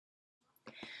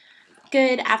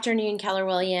Good afternoon, Keller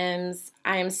Williams.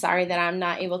 I am sorry that I'm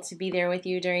not able to be there with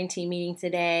you during team meeting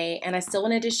today, and I still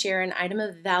wanted to share an item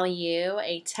of value,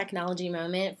 a technology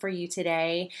moment for you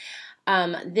today.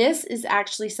 This is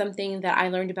actually something that I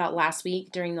learned about last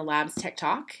week during the Labs Tech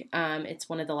Talk. It's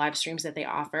one of the live streams that they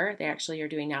offer. They actually are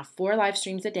doing now 4 live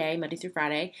streams a day, Monday through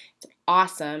Friday. It's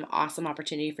an awesome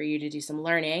opportunity for you to do some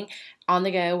learning on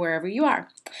the go wherever you are.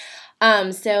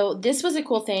 So this was a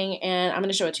cool thing, and I'm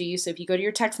going to show it to you. So if you go to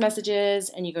your text messages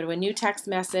and you go to a new text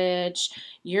message,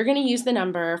 you're going to use the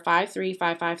number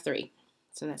 53553.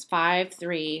 So that's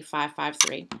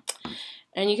 53553.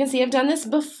 And you can see I've done this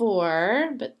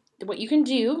before, but what you can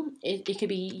do, it could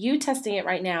be you testing it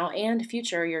right now, and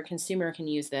future your consumer can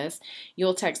use this.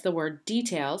 You'll text the word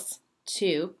details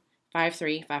to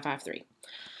 53553.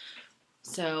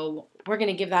 So we're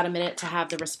going to give that a minute to have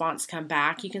the response come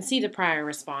back. You can see the prior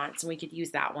response, and we could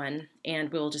use that one,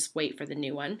 and we'll just wait for the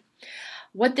new one.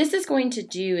 What this is going to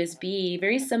do is be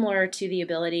very similar to the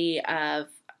ability of,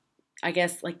 I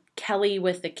guess, like Kelly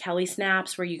with the Kelly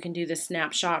Snaps, where you can do the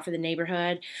snapshot for the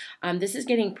neighborhood. This is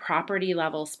getting property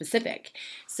level specific.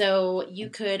 So you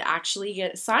could actually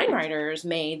get sign writers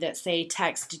made that say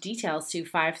text details to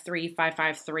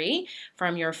 53553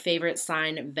 from your favorite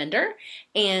sign vendor.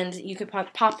 And you could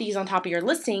pop these on top of your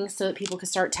listing so that people could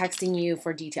start texting you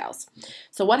for details.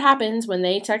 So what happens when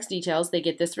they text details, they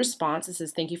get this response. It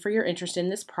says, "Thank you for your interest in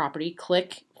this property.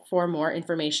 Click for more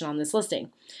information on this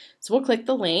listing." So we'll click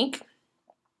the link.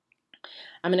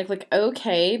 I'm going to click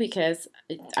OK because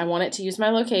I want it to use my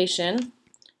location,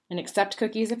 and accept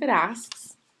cookies if it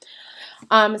asks.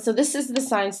 So this is the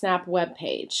SignSnap web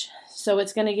page. So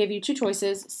it's going to give you two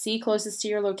choices: see closest to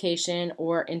your location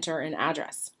or enter an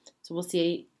address. So we'll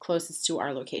see closest to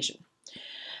our location.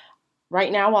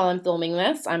 Right now, while I'm filming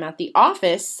this, I'm at the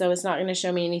office, so it's not going to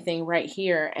show me anything right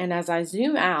here. And as I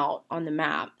zoom out on the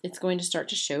map, it's going to start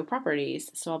to show properties.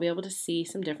 So I'll be able to see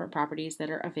some different properties that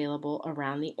are available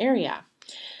around the area.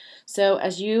 So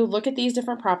as you look at these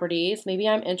different properties, maybe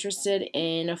I'm interested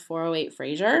in 408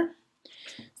 Fraser.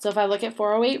 So if I look at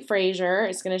 408 Fraser,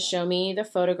 it's going to show me the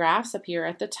photographs up here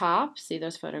at the top. See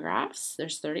those photographs?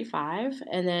 There's 35.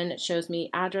 And then it shows me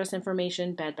address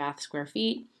information, bed, bath, square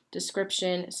feet.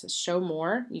 Description, it says show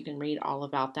more. You can read all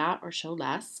about that or show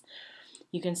less.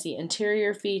 You can see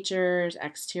interior features,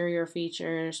 exterior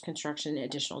features, construction,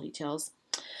 additional details.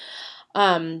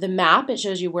 The map, it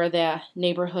shows you where the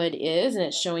neighborhood is, and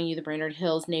it's showing you the Brainerd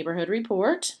Hills neighborhood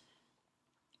report.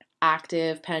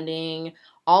 Active, pending,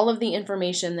 all of the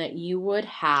information that you would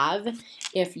have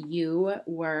if you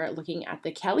were looking at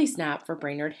the Kelly Snap for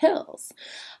Brainerd Hills.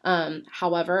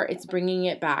 However, it's bringing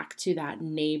it back to that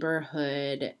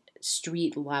neighborhood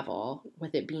street level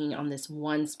with it being on this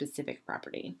one specific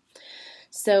property.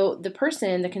 So the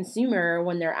person, the consumer,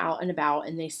 when they're out and about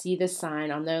and they see this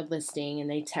sign on their listing and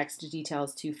they text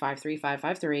details to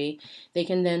 53553, they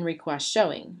can then request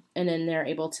showing. And then they're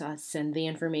able to send the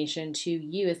information to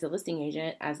you as the listing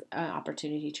agent as an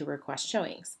opportunity to request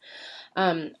showings.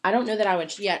 I don't know that I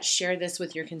would yet share this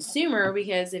with your consumer,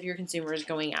 because if your consumer is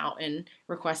going out and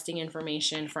requesting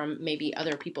information from maybe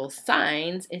other people's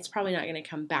signs, it's probably not going to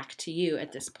come back to you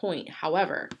at this point.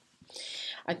 However,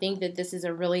 I think that this is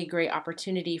a really great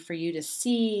opportunity for you to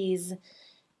seize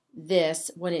this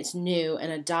when it's new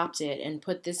and adopt it and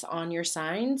put this on your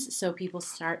signs so people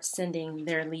start sending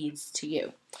their leads to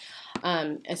you.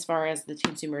 As far as the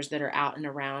consumers that are out and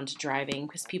around driving,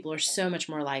 because people are so much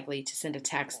more likely to send a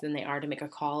text than they are to make a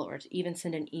call or to even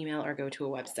send an email or go to a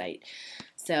website.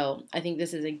 So I think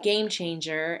this is a game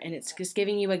changer, and it's just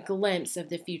giving you a glimpse of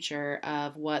the future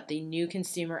of what the new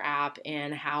consumer app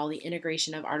and how the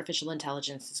integration of artificial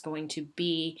intelligence is going to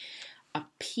be a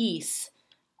piece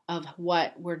of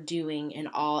what we're doing in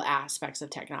all aspects of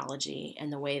technology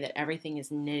and the way that everything is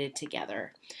knitted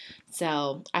together.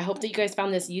 So I hope that you guys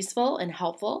found this useful and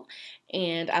helpful,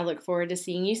 and I look forward to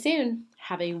seeing you soon.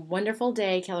 Have a wonderful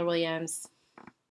day, Keller Williams.